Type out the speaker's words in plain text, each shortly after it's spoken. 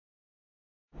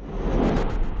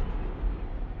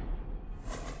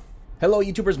Hello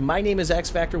YouTubers, my name is X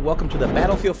Factor. Welcome to the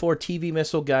Battlefield 4 TV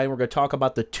Missile Guide. We're going to talk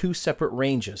about the two separate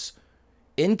ranges.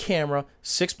 In camera,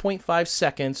 6.5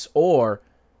 seconds or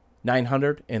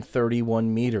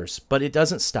 931 meters. But it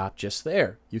doesn't stop just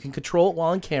there. You can control it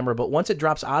while in camera, but once it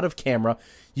drops out of camera,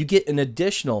 you get an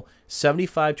additional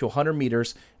 75 to 100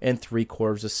 meters and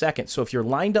 3/4 a second. So if you're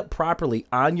lined up properly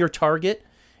on your target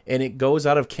and it goes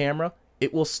out of camera,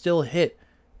 it will still hit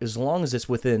as long as it's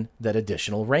within that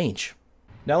additional range.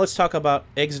 Now let's talk about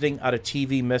exiting out of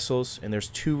TV missiles, and there's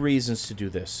two reasons to do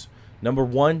this. Number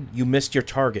one, you missed your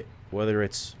target, whether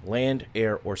it's land,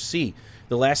 air, or sea.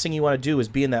 The last thing you want to do is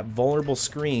be in that vulnerable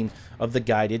screen of the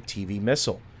guided TV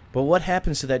missile. But what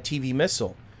happens to that TV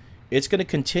missile? It's going to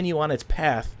continue on its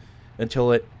path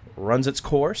until it runs its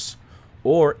course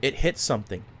or it hits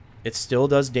something. It still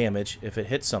does damage if it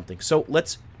hits something. So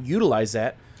let's utilize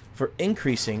that for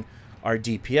increasing our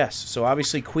DPS. So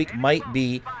obviously Queek might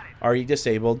be already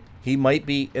disabled. He might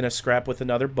be in a scrap with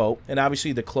another boat, and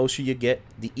obviously the closer you get,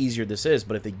 the easier this is.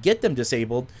 But if they get them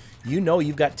disabled, you know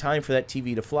you've got time for that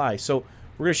TV to fly. So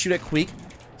we're going to shoot at Queek,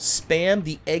 spam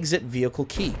the exit vehicle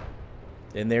key,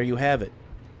 and there you have it.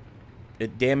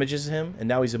 It damages him, and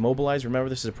now he's immobilized. Remember,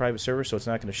 this is a private server, so it's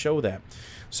not going to show that.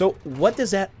 So what does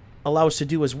that allow us to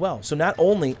do as well? So not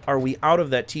only are we out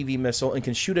of that TV missile and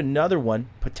can shoot another one,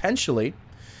 potentially,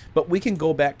 but we can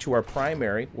go back to our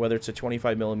primary, whether it's a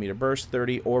 25mm burst,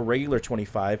 30, or regular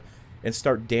 25, and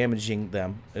start damaging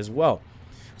them as well.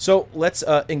 So let's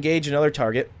engage another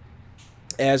target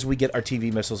as we get our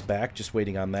TV missiles back, just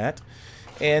waiting on that.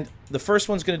 And the first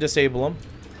one's going to disable them.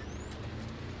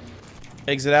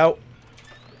 Exit out.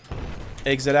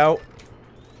 Exit out.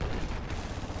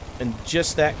 And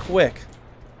just that quick,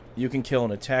 you can kill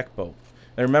an attack boat.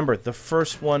 And remember, the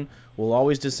first one will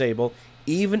always disable,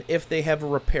 even if they have a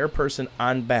repair person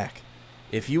on back.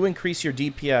 If you increase your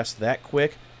DPS that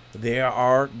quick, they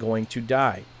are going to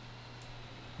die.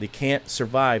 They can't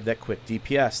survive that quick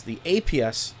DPS. The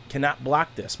APS cannot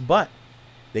block this, but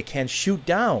they can shoot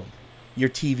down your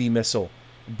TV missile,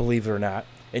 believe it or not.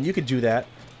 And you can do that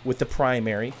with the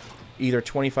primary, either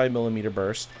 25mm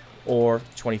burst or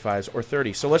 25s or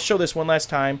 30s. So let's show this one last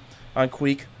time on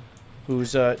Queek,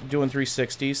 who's doing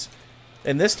 360s.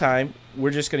 And this time,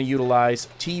 we're just going to utilize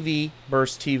TV,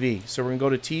 burst TV. So we're going to go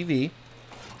to TV.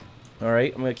 All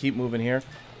right, I'm going to keep moving here.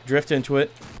 Drift into it.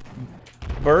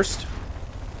 Burst.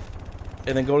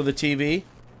 And then go to the TV.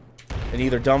 And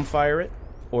either dumbfire it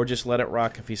or just let it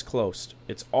rock if he's close.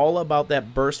 It's all about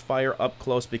that burst fire up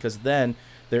close, because then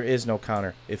there is no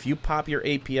counter. If you pop your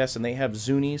APS and they have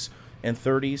Zunies and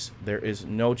 30s, there is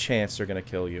no chance they're going to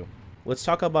kill you. Let's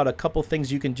talk about a couple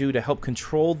things you can do to help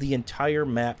control the entire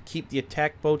map, keep the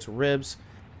attack boats, ribs,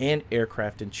 and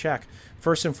aircraft in check.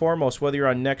 First and foremost, whether you're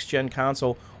on next-gen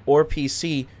console or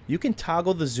PC, you can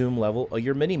toggle the zoom level of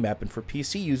your mini-map, and for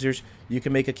PC users, you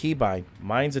can make a keybind.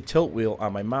 Mine's a tilt wheel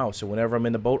on my mouse, so whenever I'm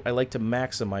in the boat, I like to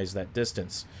maximize that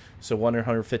distance, so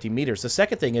 150 meters. The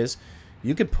second thing is,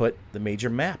 you can put the major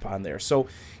map on there. So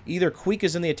either Queek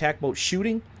is in the attack boat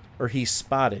shooting, or he's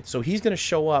spotted. So he's going to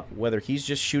show up whether he's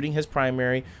just shooting his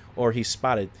primary or he's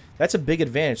spotted. That's a big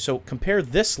advantage. So compare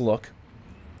this look,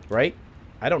 right?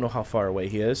 I don't know how far away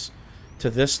he is, to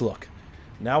this look.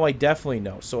 Now I definitely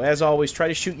know. So as always, try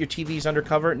to shoot your TVs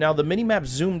undercover. Now the minimap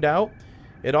zoomed out.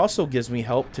 It also gives me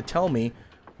help to tell me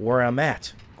where I'm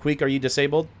at. Queek, are you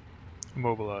disabled?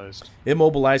 Immobilized.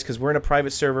 Immobilized, because we're in a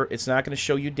private server. It's not going to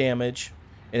show you damage,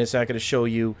 and it's not going to show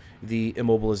you the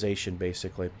immobilization,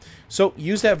 basically. So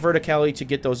use that verticality to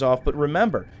get those off. But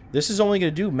remember, this is only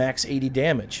going to do max 80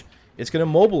 damage. It's going to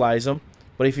mobilize him,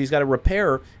 but if he's got a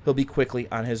repair, he'll be quickly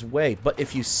on his way. But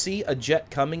if you see a jet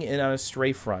coming in on a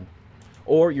strafe run,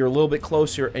 or you're a little bit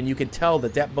closer and you can tell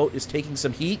that that boat is taking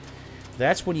some heat,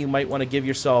 that's when you might want to give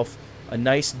yourself a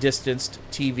nice distanced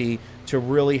TV to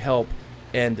really help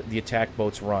end the attack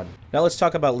boat's run. Now let's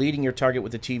talk about leading your target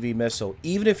with the TV missile.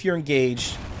 Even if you're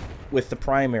engaged with the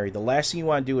primary, the last thing you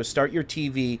want to do is start your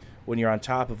TV when you're on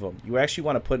top of them. You actually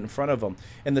want to put it in front of them.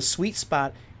 And the sweet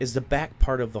spot is the back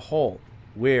part of the hull,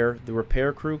 where the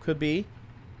repair crew could be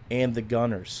and the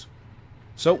gunners.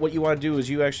 So what you want to do is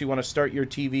you actually want to start your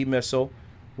TV missile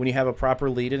when you have a proper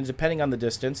lead, and depending on the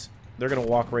distance, they're going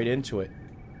to walk right into it.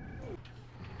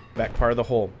 Back part of the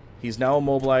hull. He's now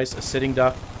immobilized, a sitting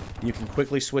duck. You can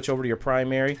quickly switch over to your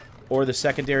primary or the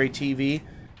secondary TV,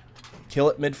 kill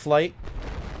it mid-flight,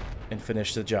 and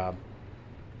finish the job.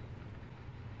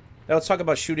 Now let's talk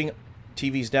about shooting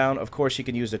TVs down. Of course, you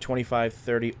can use the 25,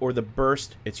 30, or the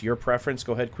burst. It's your preference.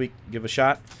 Go ahead, Queek, give a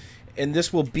shot. And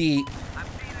this will be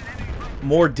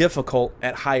more difficult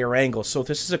at higher angles. So if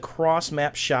this is a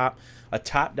cross-map shot, a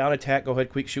top-down attack, go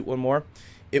ahead, Queek, shoot one more.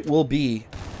 it will be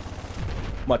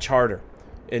much harder.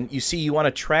 And you see, you want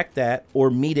to track that or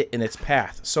meet it in its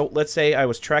path. So let's say I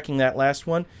was tracking that last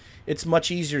one. It's much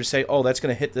easier to say, oh, that's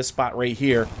going to hit this spot right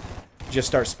here. Just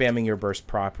start spamming your burst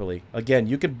properly. Again,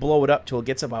 you could blow it up till it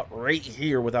gets about right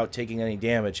here without taking any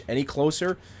damage. Any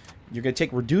closer, you're going to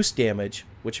take reduced damage,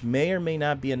 which may or may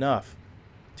not be enough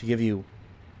to give you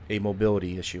a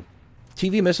mobility issue.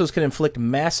 TV missiles can inflict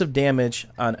massive damage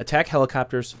on attack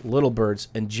helicopters, little birds,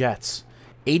 and jets.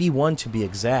 81 to be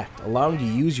exact, allowing you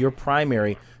to use your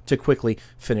primary to quickly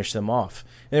finish them off.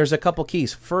 And there's a couple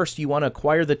keys. First, you want to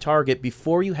acquire the target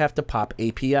before you have to pop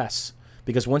APS.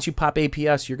 Because once you pop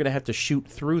APS, you're going to have to shoot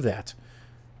through that.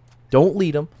 Don't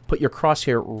lead them. Put your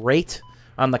crosshair right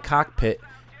on the cockpit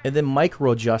and then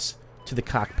micro adjust to the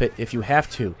cockpit if you have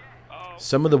to.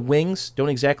 Some of the wings don't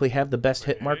exactly have the best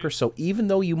hit marker, so even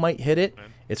though you might hit it,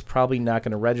 it's probably not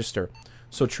going to register.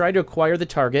 So try to acquire the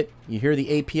target. You hear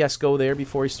the APS go there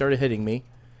before he started hitting me,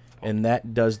 and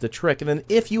that does the trick. And then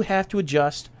if you have to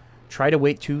adjust, try to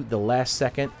wait to the last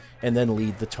second and then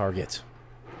lead the target.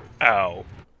 Ow.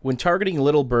 When targeting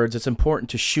little birds, it's important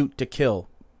to shoot to kill,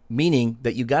 meaning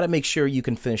that you got to make sure you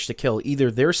can finish the kill. Either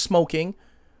they're smoking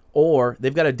or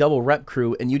they've got a double rep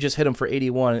crew and you just hit them for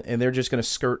 81 and they're just going to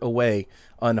skirt away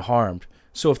unharmed.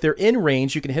 So if they're in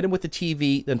range, you can hit them with the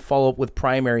TV, then follow up with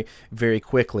primary very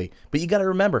quickly. But you got to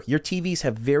remember, your TVs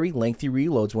have very lengthy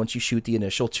reloads once you shoot the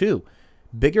initial two.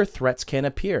 Bigger threats can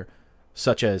appear,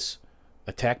 such as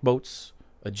attack boats,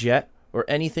 a jet, or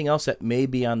anything else that may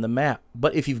be on the map.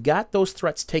 But if you've got those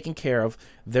threats taken care of,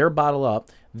 they're bottled up,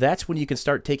 that's when you can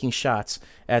start taking shots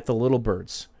at the little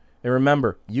birds. And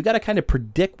remember, you got to kind of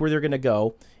predict where they're going to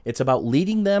go. It's about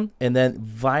leading them and then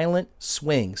violent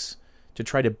swings to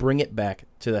try to bring it back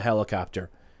to the helicopter.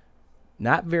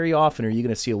 Not very often are you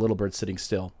going to see a little bird sitting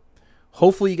still.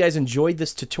 Hopefully you guys enjoyed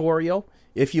this tutorial.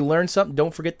 If you learned something,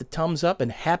 don't forget the thumbs up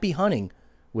and happy hunting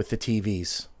with the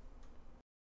TVs.